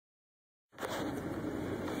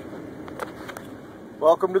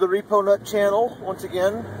Welcome to the RepoNut channel once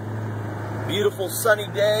again. Beautiful sunny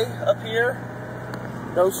day up here.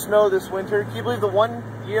 No snow this winter. Can you believe the one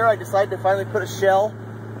year I decided to finally put a shell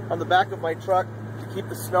on the back of my truck to keep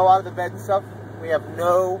the snow out of the bed and stuff? We have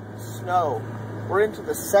no snow. We're into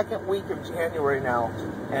the second week of January now,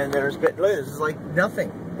 and there's been, look, this is like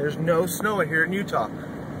nothing. There's no snow here in Utah.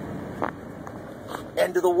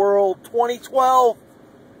 End of the world 2012.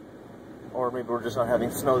 Or maybe we're just not having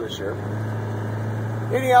snow this year.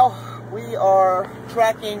 Anyhow, we are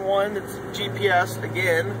tracking one that's GPS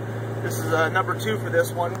again. This is number 2 for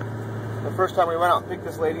this one. The first time we went out and picked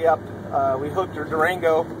this lady up, we hooked her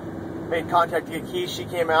Durango, made contact to get keys. She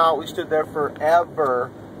came out. We stood there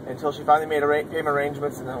forever until she finally made payment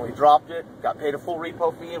arrangements, and then we dropped it, got paid a full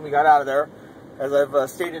repo fee, and we got out of there. As I've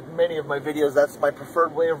stated in many of my videos, that's my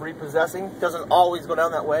preferred way of repossessing. It doesn't always go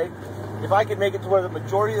down that way. If I could make it to where the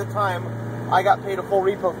majority of the time I got paid a full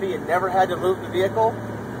repo fee and never had to move the vehicle,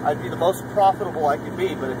 I'd be the most profitable I could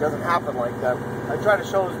be, but it doesn't happen like that. I try to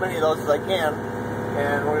show as many of those as I can,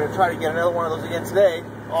 and we're going to try to get another one of those again today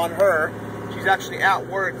on her. She's actually at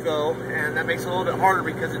work though, and that makes it a little bit harder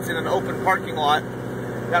because it's in an open parking lot.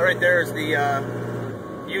 That right there is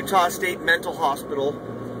the Utah State Mental Hospital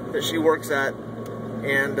that she works at,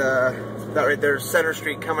 and that right there is Center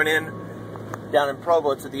Street coming in down in Provo.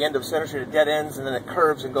 It's at the end of Center Street. It dead ends and then it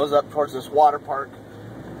curves and goes up towards this water park.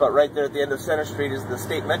 But right there at the end of Center Street is the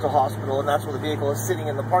State Mental Hospital, and that's where the vehicle is sitting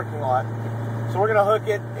in the parking lot. So we're gonna hook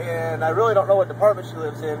it, and I really don't know what department she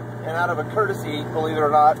lives in, and out of a courtesy, believe it or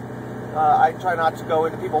not, I try not to go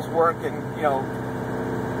into people's work and, you know,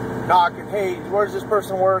 knock and, hey, where does this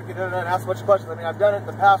person work, and ask a bunch of questions. I mean, I've done it in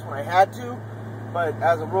the past when I had to, but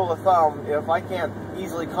as a rule of thumb, if I can't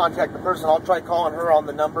easily contact the person, I'll try calling her on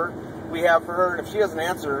the number we have for her, and if she doesn't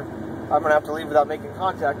answer, I'm going to have to leave without making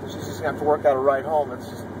contact, and she's just going to have to work out a ride home. It's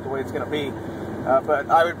just the way it's going to be. But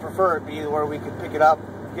I would prefer it be where we could pick it up,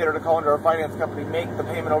 get her to call into our finance company, make the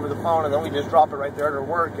payment over the phone, and then we just drop it right there at her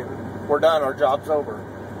work, and we're done. Our job's over.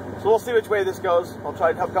 So we'll see which way this goes. I'll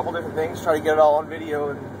try to have a couple different things, try to get it all on video,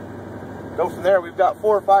 and go from there. We've got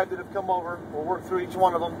 4 or 5 that have come over. We'll work through each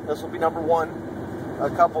one of them. This will be number 1. A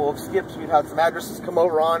couple of skips we've had some addresses come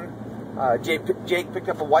over on. Jake picked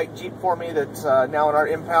up a white Jeep for me that's now in our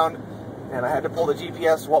impound, and I had to pull the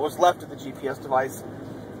GPS, what was left of the GPS device,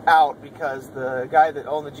 out because the guy that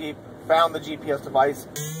owned the Jeep found the GPS device.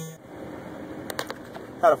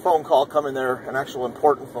 Had a phone call come in there, an actual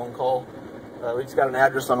important phone call. We just got an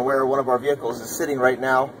address on where one of our vehicles is sitting right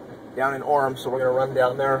now, down in Orem, so we're going to run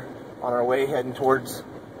down there on our way heading towards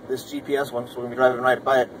this GPS one, so we're going to be driving right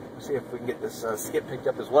by it, see if we can get this skip picked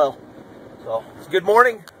up as well. So, it's a good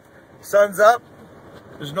morning. Sun's up.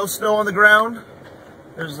 There's no snow on the ground.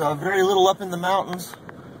 There's very little up in the mountains.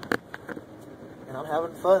 And I'm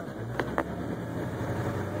having fun.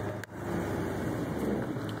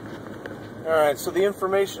 Alright, so the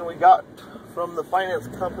information we got from the finance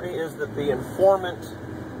company is that the informant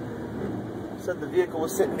said the vehicle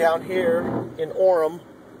was sitting down here in Orem,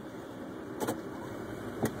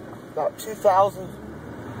 about 2,000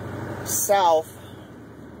 south,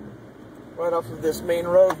 right off of this main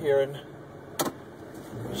road here, and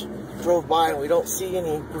we drove by and we don't see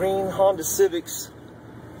any green Honda Civics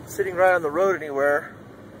sitting right on the road anywhere.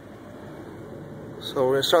 So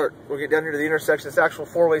we'll get down here to the intersection. This actual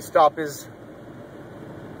 4-way stop is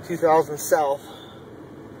 2,000 south.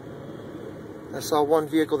 I saw one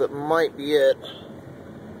vehicle that might be it.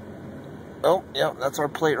 Oh, yeah, that's our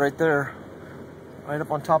plate right there. Right up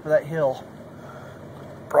on top of that hill.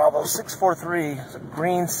 Bravo 643. It's a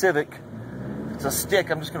green Civic. It's a stick.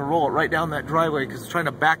 I'm just going to roll it right down that driveway because it's trying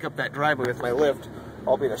to back up that driveway with my lift.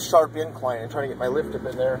 I'll be in a sharp incline and trying to get my lift up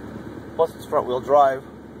in there. Plus it's front wheel drive.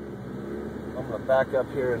 I'm going to back up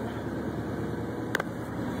here and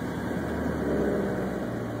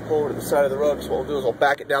pull over to the side of the road. So what we'll do is I'll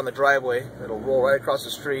back it down the driveway. It'll roll right across the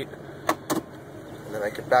street. And then I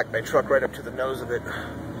can back my truck right up to the nose of it.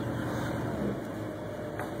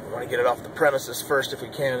 We want to get it off the premises first if we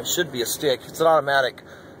can. It should be a stick. It's an automatic.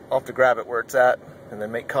 I'll have to grab it where it's at and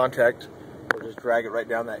then make contact, or just drag it right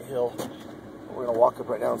down that hill. We're going to walk up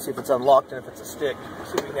right now and see if it's unlocked and if it's a stick.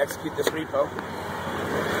 See if we can execute this repo.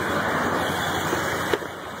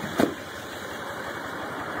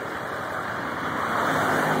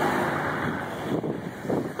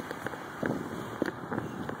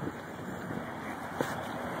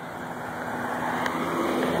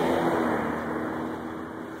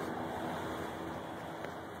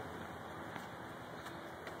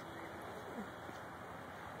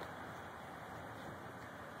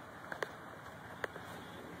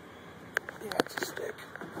 Yeah, it's a stick.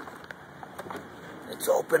 It's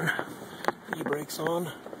open. E-brakes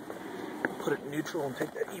on. Put it in neutral and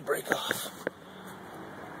take that e-brake off.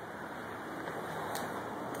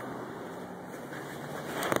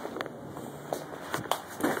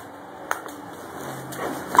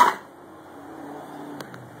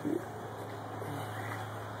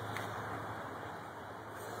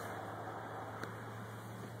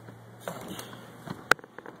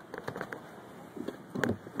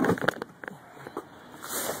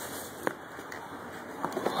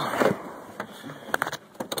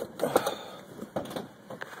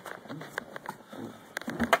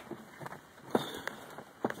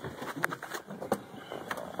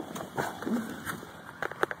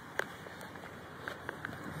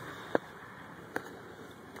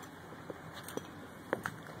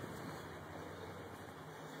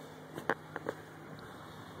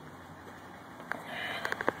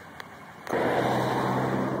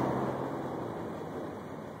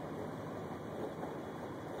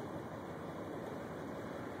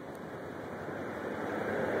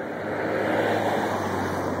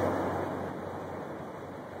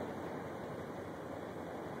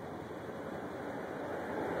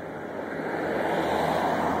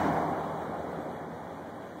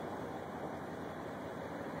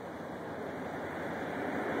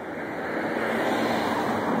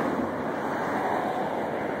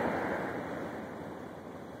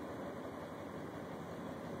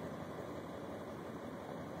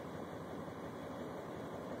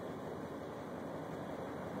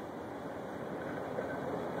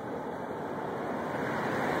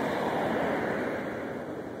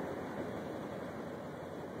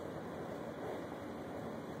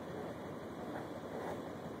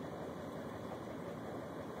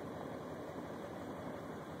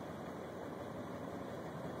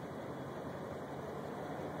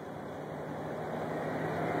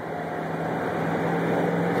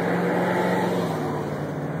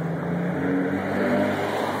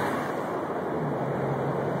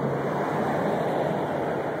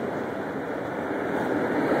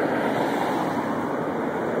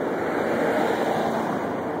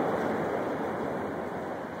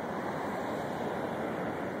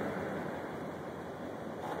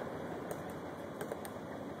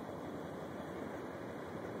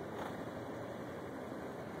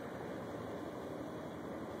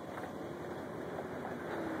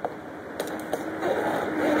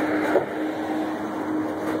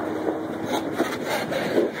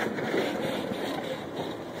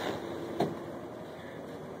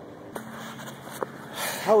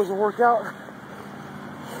 How was the workout?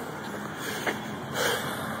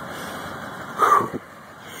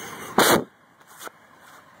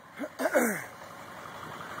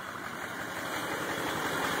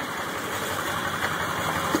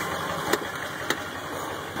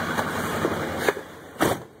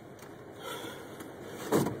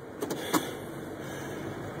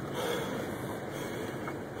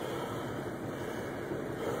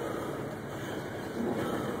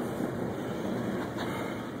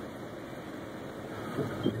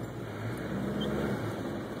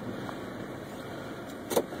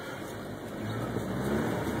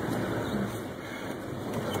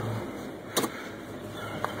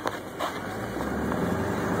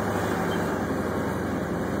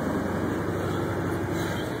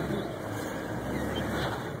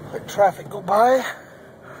 Let traffic go by.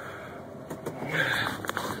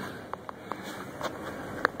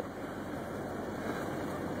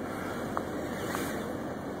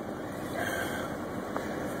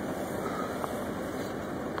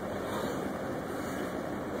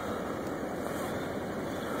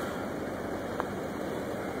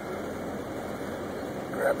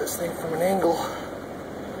 Grab this thing from an angle.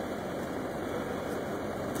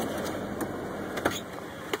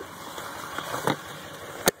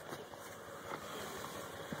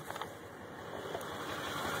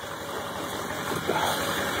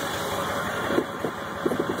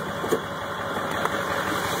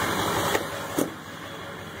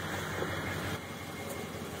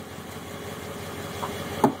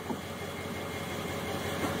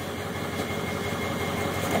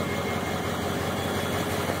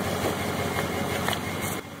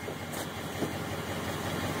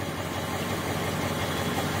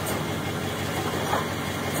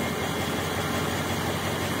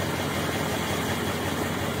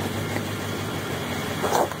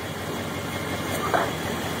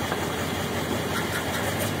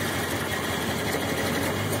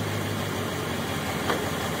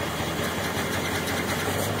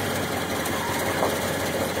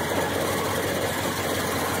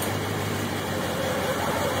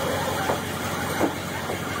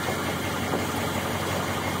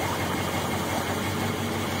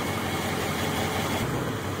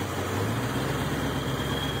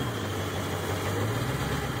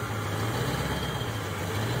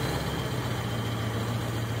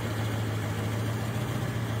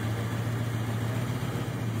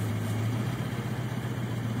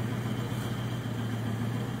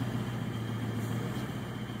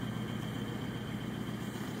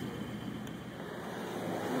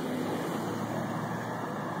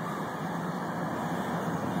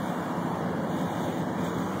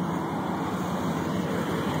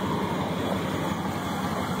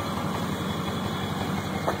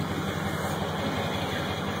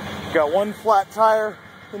 Got one flat tire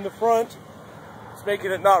in the front. It's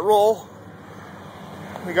making it not roll.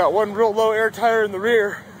 We got one real low air tire in the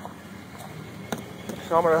rear.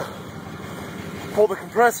 So I'm gonna pull the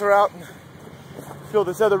compressor out and fill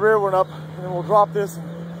this other rear one up, and then we'll drop this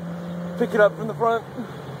and pick it up from the front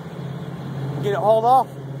and get it hauled off.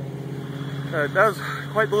 That was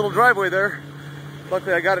quite the little driveway there.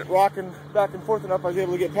 Luckily I got it rocking back and forth enough I was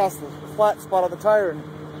able to get past the flat spot on the tire and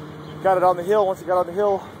got it on the hill. Once it got on the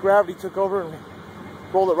hill, gravity took over and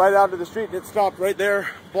rolled it right out into the street, and it stopped right there,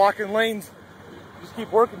 blocking lanes. Just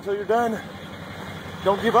keep working until you're done.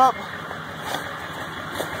 Don't give up.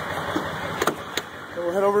 So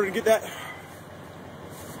we'll head over and get that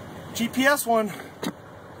GPS one. I'm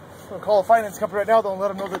gonna call a finance company right now though and let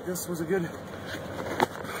them know that this was a good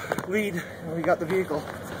lead and we got the vehicle.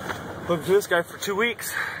 Looking for this guy for 2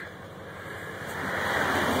 weeks.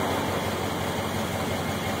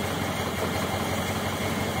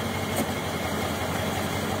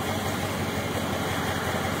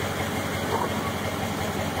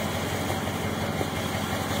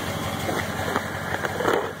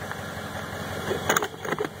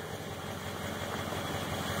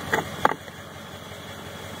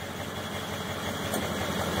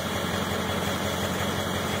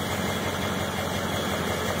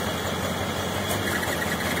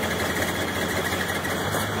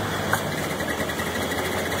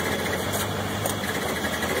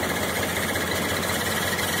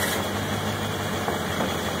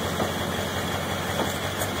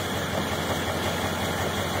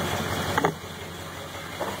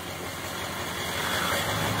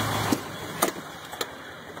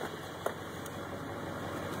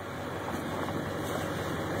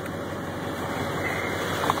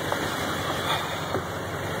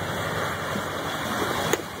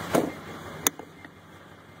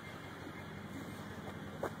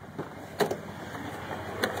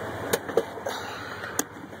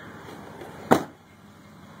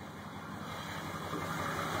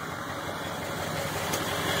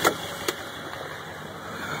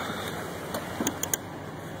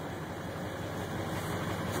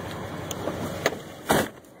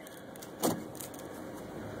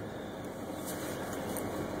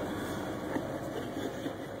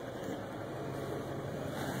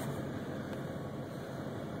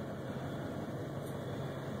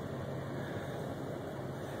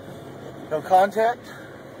 No contact.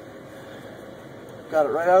 Got it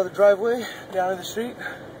right out of the driveway, down to the street,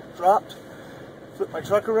 dropped, flipped my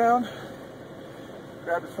truck around,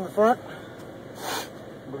 grabbed it from the front.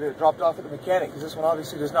 We'll get it dropped off at the mechanic because this one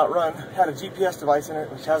obviously does not run. Had a GPS device in it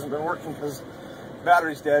which hasn't been working because the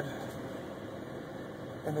battery's dead.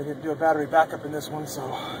 And they didn't do a battery backup in this one,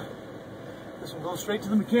 so this one goes straight to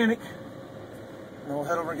the mechanic. And then we'll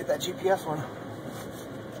head over and get that GPS one.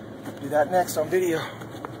 Do that next on video.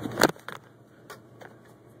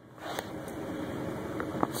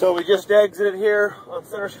 So we just exited here on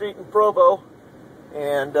Center Street in Provo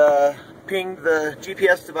and pinged the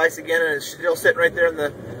GPS device again, and it's still sitting right there in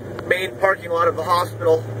the main parking lot of the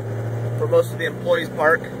hospital where most of the employees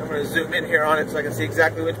park. I'm going to zoom in here on it so I can see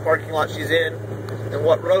exactly which parking lot she's in and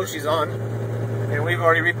what row she's on. And we've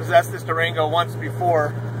already repossessed this Durango once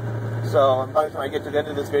before, so by the time I get to the end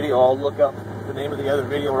of this video, I'll look up the name of the other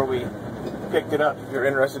video where we picked it up if you're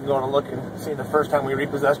interested in going and looking and seeing the first time we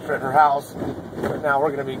repossessed her at her house. But now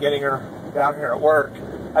we're going to be getting her down here at work.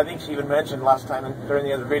 I think she even mentioned last time during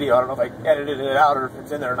the other video, I don't know if I edited it out or if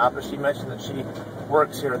it's in there or not, but she mentioned that she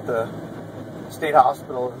works here at the state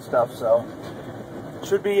hospital and stuff, so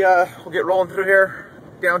should be, we'll get rolling through here,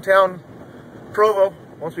 downtown Provo.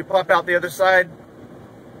 Once we pop out the other side,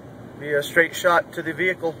 be a straight shot to the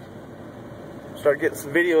vehicle. Start getting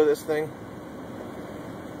some video of this thing.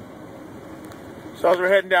 So as we're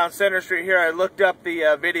heading down Center Street here, I looked up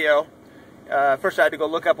the video. First I had to go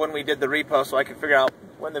look up when we did the repo so I could figure out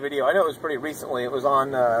when the video, I know it was pretty recently, it was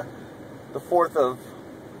on the 4th of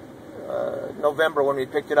November when we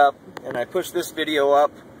picked it up, and I pushed this video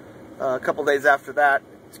up a couple days after that.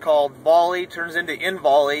 It's called Volley Turns into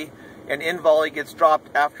In-Volley, and In-Volley Gets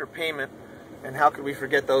Dropped After Payment, and how could we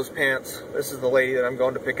forget those pants? This is the lady that I'm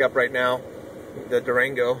going to pick up right now, the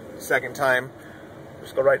Durango, second time.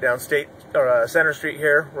 Just go right down Center Street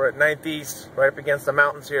here. We're at 9th East, right up against the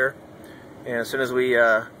mountains here. And as soon as we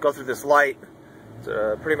go through this light, it's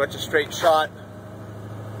pretty much a straight shot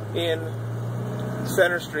in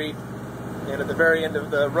Center Street. And at the very end of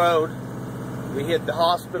the road, we hit the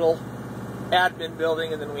hospital admin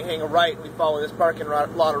building, and then we hang a right and we follow this parking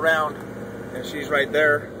lot around. And she's right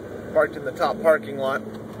there, parked in the top parking lot.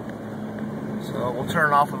 So we'll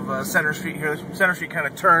turn off of Center Street here. Center Street kind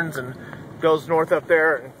of turns and goes north up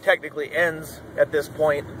there and technically ends at this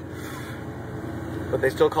point. but they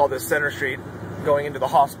still call this Center Street going into the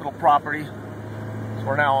hospital property. So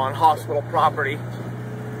we're now on hospital property,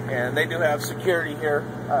 and they do have security here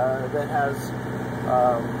that has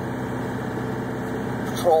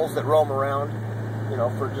patrols that roam around, you know,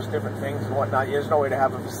 for just different things and whatnot. There's no way to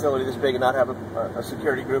have a facility this big and not have a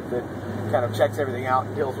security group that kind of checks everything out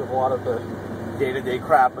and deals with a lot of the day-to-day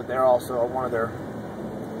crap, but they're also, one of their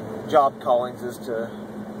job callings is to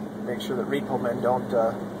make sure that repo men don't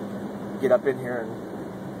get up in here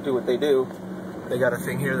and do what they do. They got a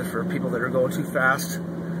thing here for people that are going too fast.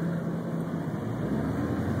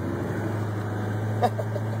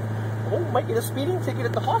 Oh, might get a speeding ticket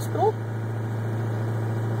at the hospital.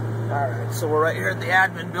 Alright, so we're right here at the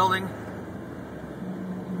admin building.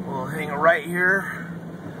 We'll hang right here.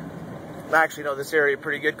 I actually know this area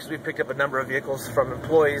pretty good because we picked up a number of vehicles from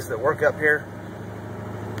employees that work up here.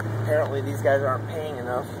 Apparently these guys aren't paying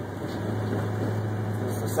enough.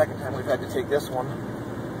 This is the second time we've had to take this one.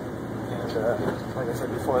 And like I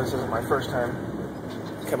said before, this isn't my first time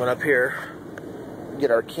coming up here. Get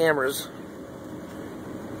our cameras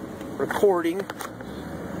recording.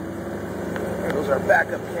 There goes our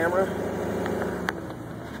backup camera.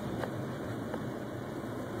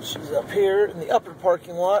 She's up here in the upper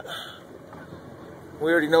parking lot.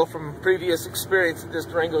 We already know from previous experience that this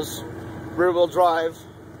Durango's rear-wheel drive.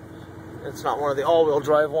 It's not one of the all-wheel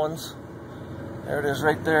drive ones. There it is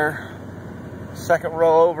right there. Second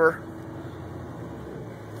row over.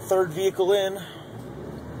 Third vehicle in.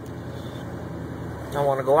 I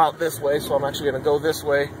want to go out this way, so I'm actually going to go this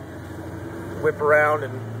way. Whip around,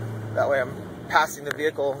 and that way I'm passing the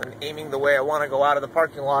vehicle and aiming the way I want to go out of the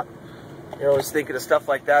parking lot. You're always thinking of stuff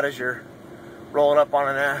like that as you're rolling up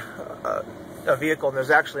on a vehicle, and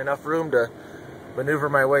there's actually enough room to maneuver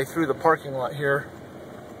my way through the parking lot here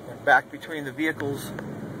and back between the vehicles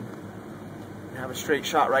and have a straight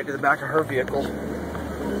shot right to the back of her vehicle.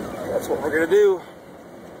 That's what we're going to do.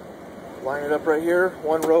 Line it up right here,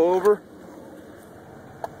 one row over.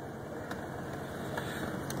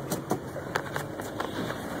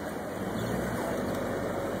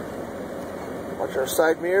 Watch our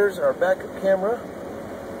side mirrors, our backup camera.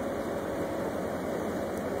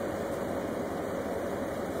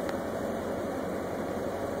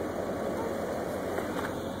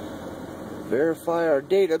 Verify our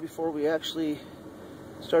data before we actually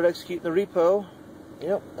start executing the repo.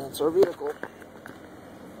 Yep, that's our vehicle.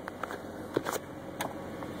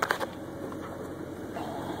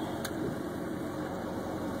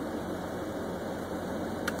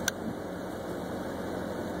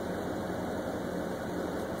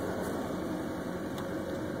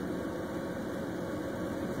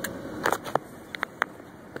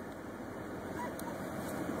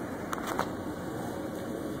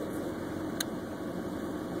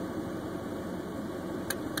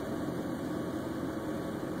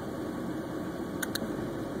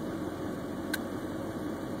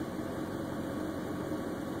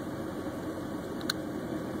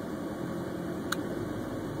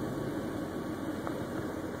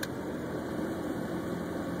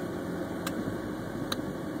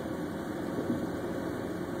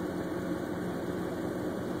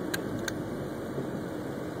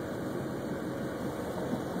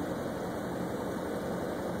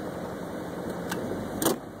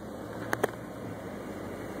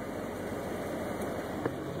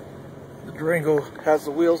 Durango has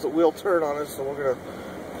the wheels that will turn on us, so we're going to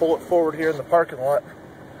pull it forward here in the parking lot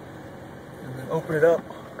and then open it up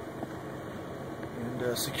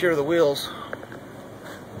and secure the wheels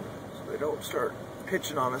so they don't start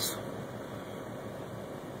pitching on us.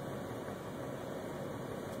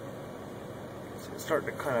 So it's starting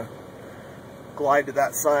to kind of glide to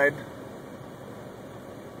that side.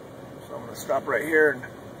 So I'm going to stop right here and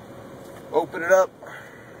open it up.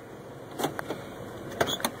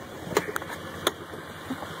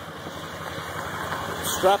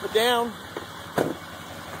 Strap it down.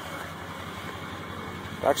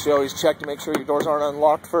 Actually, always check to make sure your doors aren't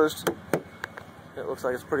unlocked first. It looks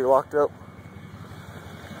like it's pretty locked up.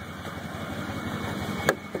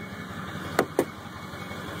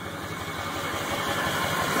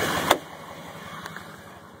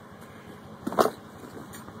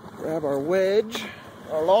 Grab our wedge,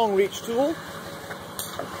 our long reach tool.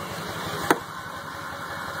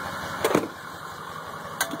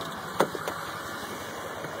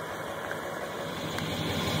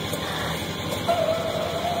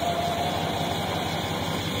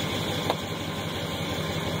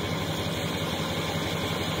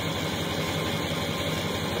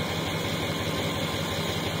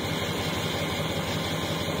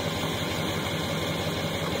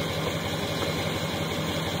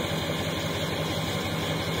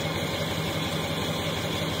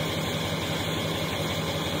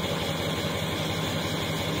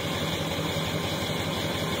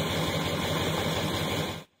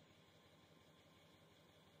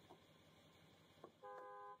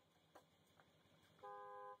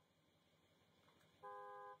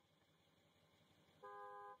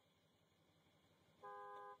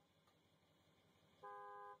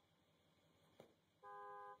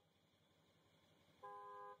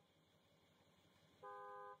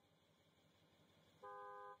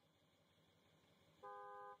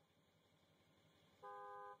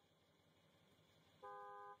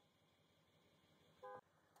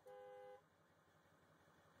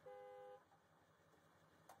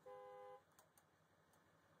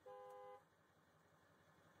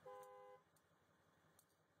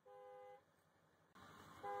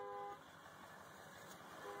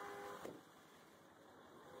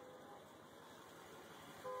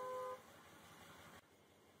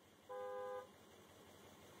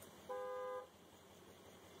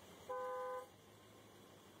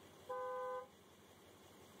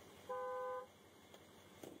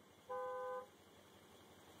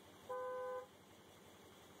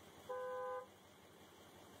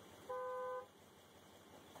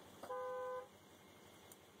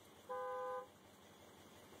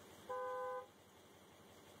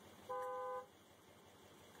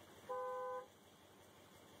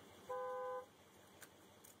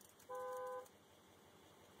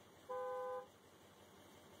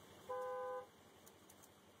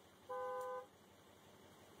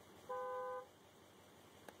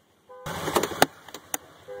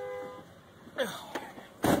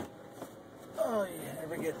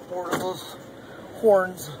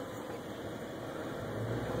 horns.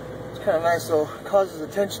 It's kind of nice though. It causes the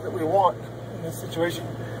tension that we want in this situation.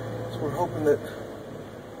 So we're hoping that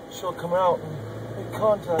she'll come out and make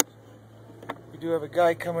contact. We do have a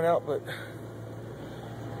guy coming out, but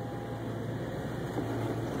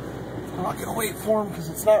I'm not gonna wait for him because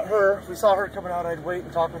it's not her. If we saw her coming out, I'd wait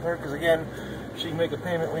and talk with her because again, she can make a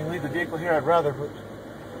payment. We can leave the vehicle here. I'd rather, but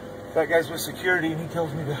that guy's with security and he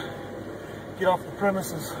tells me to get off the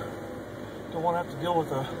premises. Don't want to have to deal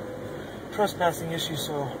with a trespassing issue,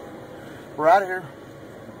 so we're out of here.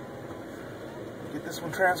 Get this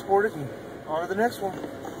one transported and on to the next one.